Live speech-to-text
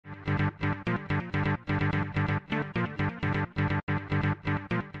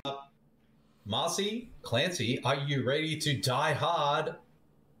Marcey, Clancy, are you ready to die hard?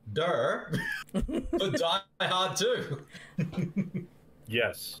 For Die Hard 2?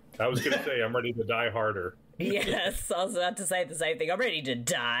 Yes. I was going to say I'm ready to die harder. Yes, I was about to say the same thing. I'm ready to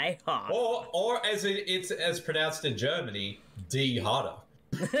die hard. Or as it's as pronounced in Germany, Die Harder.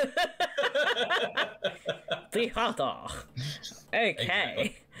 Die harder.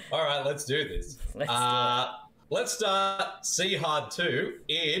 Okay. All right, let's do this. Let's start See Hard 2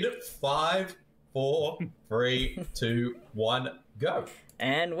 in 5, 4, 3, 2, 1, go.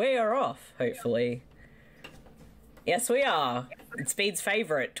 And we are off, hopefully. Yes, we are. It's Bede's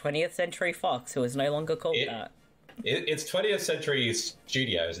favourite, 20th Century Fox, who is no longer called that. It's 20th Century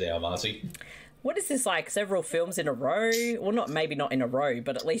Studios now, Marcy. What is this, like, several films in a row? Well, maybe not in a row,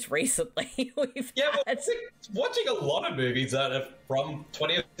 but at least recently we've had... watching a lot of movies that are from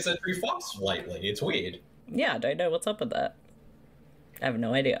 20th Century Fox lately. It's weird. Yeah, I don't know what's up with that. I have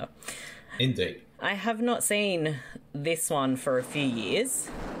no idea. Indeed. I have not seen this one for a few years,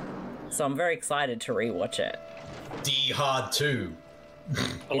 so I'm very excited to rewatch it. Die Hard 2.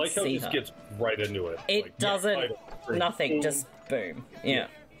 I like how it just gets right into it. It doesn't... Nothing, just boom. Yeah.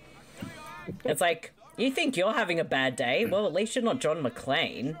 It's like, you think you're having a bad day? Well, at least you're not John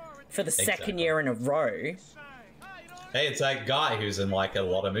McClane for the second year in a row. Hey, it's that guy who's in, like, a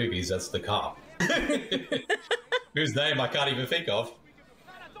lot of movies. That's the cop. Whose name I can't even think of.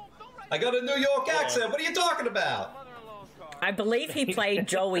 I got a New York accent. What are you talking about? I believe he played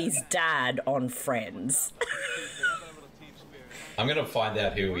Joey's dad on Friends. I'm going to find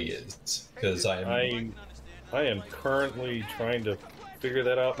out who he is, because I am currently trying to figure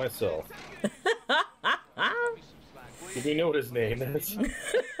that out myself. Do we know what his name is?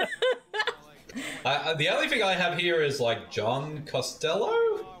 The only thing I have here is, like, John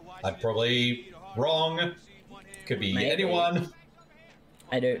Costello? I'm probably wrong. Could be anyone.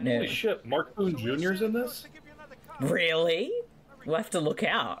 I don't know. Holy shit, Mark Boone Jr.'s in this? Really? We'll have to look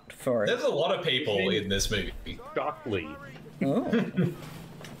out for it. There's a lot of people in this movie. Shockley. Oh.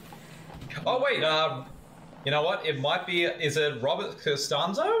 Oh, wait, you know what? It might be... Is it Robert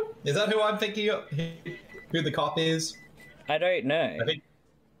Costanzo? Is that who I'm thinking of? Who the cop is? I don't know. I think...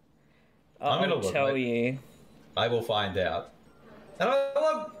 I'm going to tell you. I will find out. And I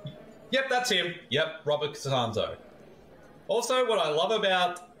love... Yep, that's him. Yep, Robert Costanzo. Also, what I love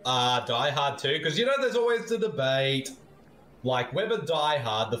about Die Hard 2, because, you know, there's always the debate, like, whether Die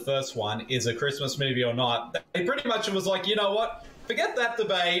Hard, the first one, is a Christmas movie or not. They pretty much was like, you know what? Forget that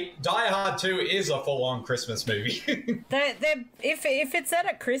debate. Die Hard 2 is a full-on Christmas movie. If it's set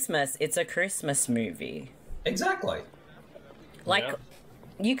at Christmas, it's a Christmas movie. Exactly. Like,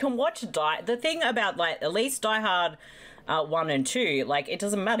 you can watch the thing about, like, at least Die Hard 1 and 2, like, it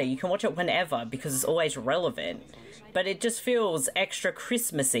doesn't matter. You can watch it whenever because it's always relevant. But it just feels extra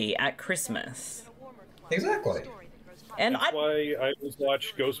Christmassy at Christmas. Exactly. And that's why I always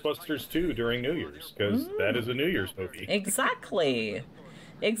watch Ghostbusters 2 during New Year's, because that is a New Year's movie. Exactly.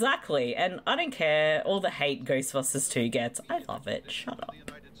 Exactly. And I don't care all the hate Ghostbusters 2 gets. I love it. Shut up.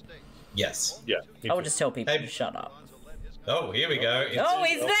 Yes. Yeah. I will just tell people to shut up. Oh, here we go.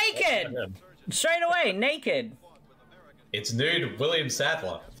 He's naked! Straight away, naked. It's nude William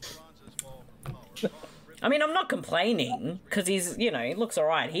Sadler. I mean, I'm not complaining, because he's, you know, he looks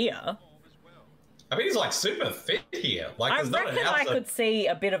alright here. I mean, he's, like, super fit here. Like, I reckon I could see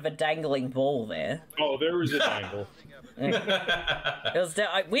a bit of a dangling ball there. Oh, there was a dangle. It was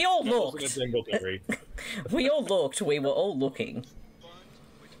we all looked. We all looked. We were all looking.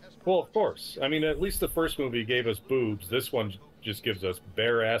 Well, of course. I mean, at least the first movie gave us boobs. This one just gives us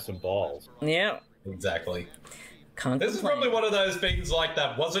bare ass and balls. Yeah. Exactly. This is probably one of those things like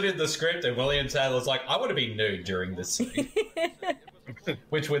that wasn't in the script, and William Sadler's like, I want to be nude during this scene.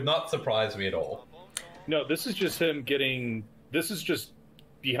 Which would not surprise me at all. No, this is just him getting... This is just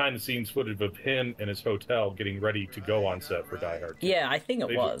behind-the-scenes footage of him in his hotel getting ready to go on set for Die Hard 2. Yeah, I think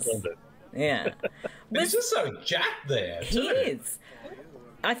it was. Yeah. He's just so jacked there, too. He is.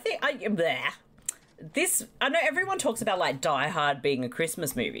 I know everyone talks about, like, Die Hard being a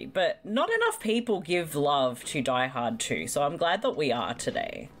Christmas movie, but not enough people give love to Die Hard 2, so I'm glad that we are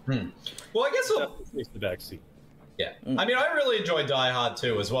today. Well, I guess it's the backseat. Yeah. I mean, I really enjoyed Die Hard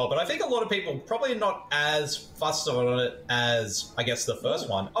 2 as well, but I think a lot of people probably not as fussed on it as, I guess, the first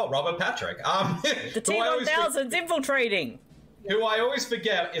one. Oh, Robert Patrick. The T-1000's infiltrating! Who I always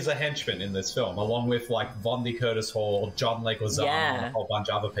forget is a henchman in this film, along with, like, Vondi Curtis Hall, John Leguizamo, and a whole bunch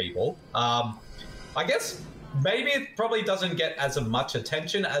of other people. I guess maybe it probably doesn't get as much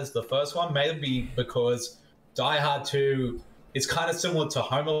attention as the first one, maybe because Die Hard 2 is kind of similar to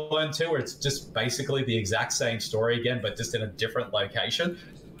Home Alone 2, where it's just basically the exact same story again, but just in a different location.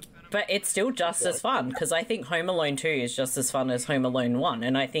 But it's still just as fun, because I think Home Alone 2 is just as fun as Home Alone 1,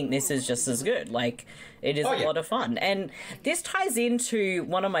 and I think this is just as good. Like, it is a lot of fun. And this ties into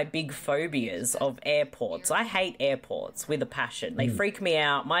one of my big phobias of airports. I hate airports with a passion. They freak me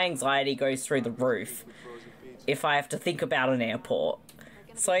out. My anxiety goes through the roof if I have to think about an airport.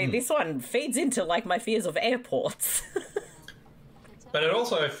 So this one feeds into, like, my fears of airports. But it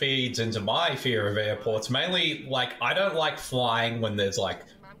also feeds into my fear of airports. Mainly, like, I don't like flying when there's, like,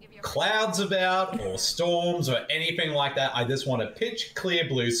 clouds about or storms or anything like that. I just want a pitch clear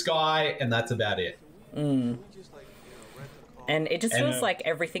blue sky, and that's about it. And it just feels like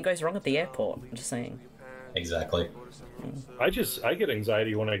everything goes wrong at the airport. I'm just saying. Exactly. I get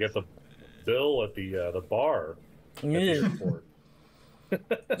anxiety when I get the bill at the bar at the airport.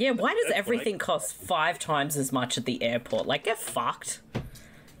 Yeah, why does everything cost 5 times as much at the airport? Like, get fucked.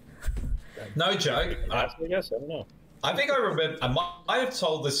 No joke. I guess, I don't know. I think I remember, I might have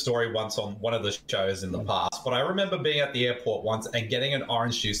told this story once on one of the shows in the past, but I remember being at the airport once and getting an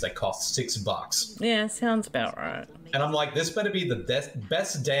orange juice that cost $6. Yeah, sounds about right. And I'm like, this better be the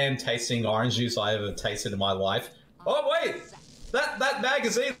best damn tasting orange juice I ever tasted in my life. Oh, wait! That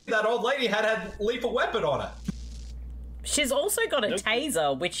magazine that old lady had Lethal Weapon on it. She's also got a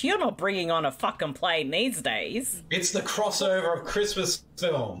taser, which you're not bringing on a fucking plane these days. It's the crossover of Christmas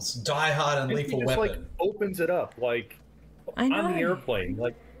films, Die Hard and Lethal Weapon. Like, opens it up, like, on the airplane.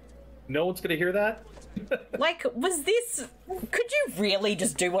 Like, no one's gonna hear that? Like, was this... Could you really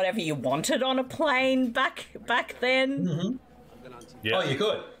just do whatever you wanted on a plane back then? Mm-hmm. Yeah. Oh, you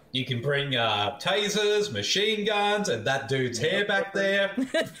could. You can bring tasers, machine guns, and that dude's hair back there.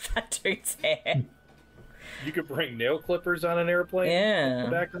 That dude's hair. You could bring nail clippers on an airplane. Yeah.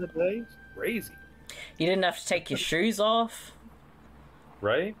 Back in the day. It's crazy. You didn't have to take your shoes off.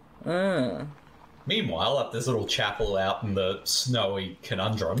 Right? Meanwhile, at this little chapel out in the snowy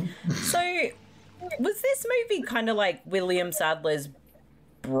conundrum. So, was this movie kind of like William Sadler's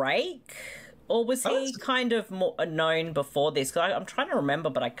break? Or was he kind of more known before this? Because I'm trying to remember,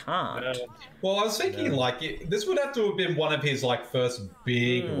 but I can't. Well, I was thinking, this would have to have been one of his, first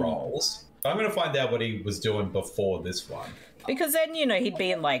big roles. I'm going to find out what he was doing before this one. Because then, he'd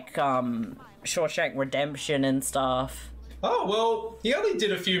be in, Shawshank Redemption and stuff. Oh, well, he only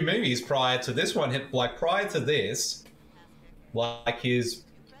did a few movies prior to this one. Prior to this,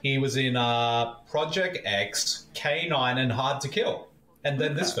 he was in Project X, K9, and Hard to Kill. And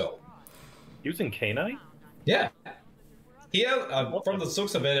then this film. He was in K9? Yeah. From the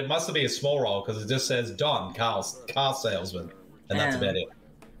looks of it, it must be a small role because it just says Don, car salesman. And that's about it.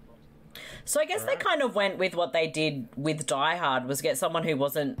 So I guess they kind of went with what they did with Die Hard, was get someone who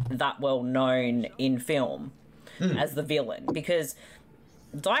wasn't that well known in film as the villain. Because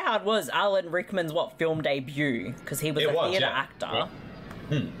Die Hard was Alan Rickman's film debut, because he was a theatre actor.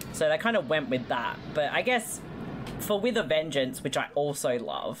 Yeah. So they kind of went with that. But I guess for With a Vengeance, which I also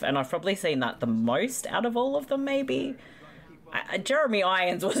love, and I've probably seen that the most out of all of them, maybe, Jeremy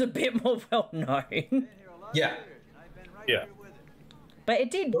Irons was a bit more well known. Yeah. Yeah. But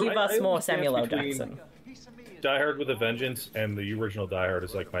it did give us more Samuel L. Jackson. Die Hard with a Vengeance and the original Die Hard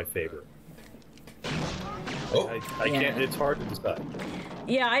is my favorite. Oh. I can't, it's hard to decide.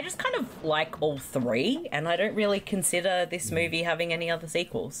 Yeah, I just kind of like all three, and I don't really consider this movie having any other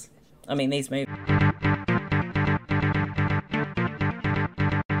sequels. I mean, these movies.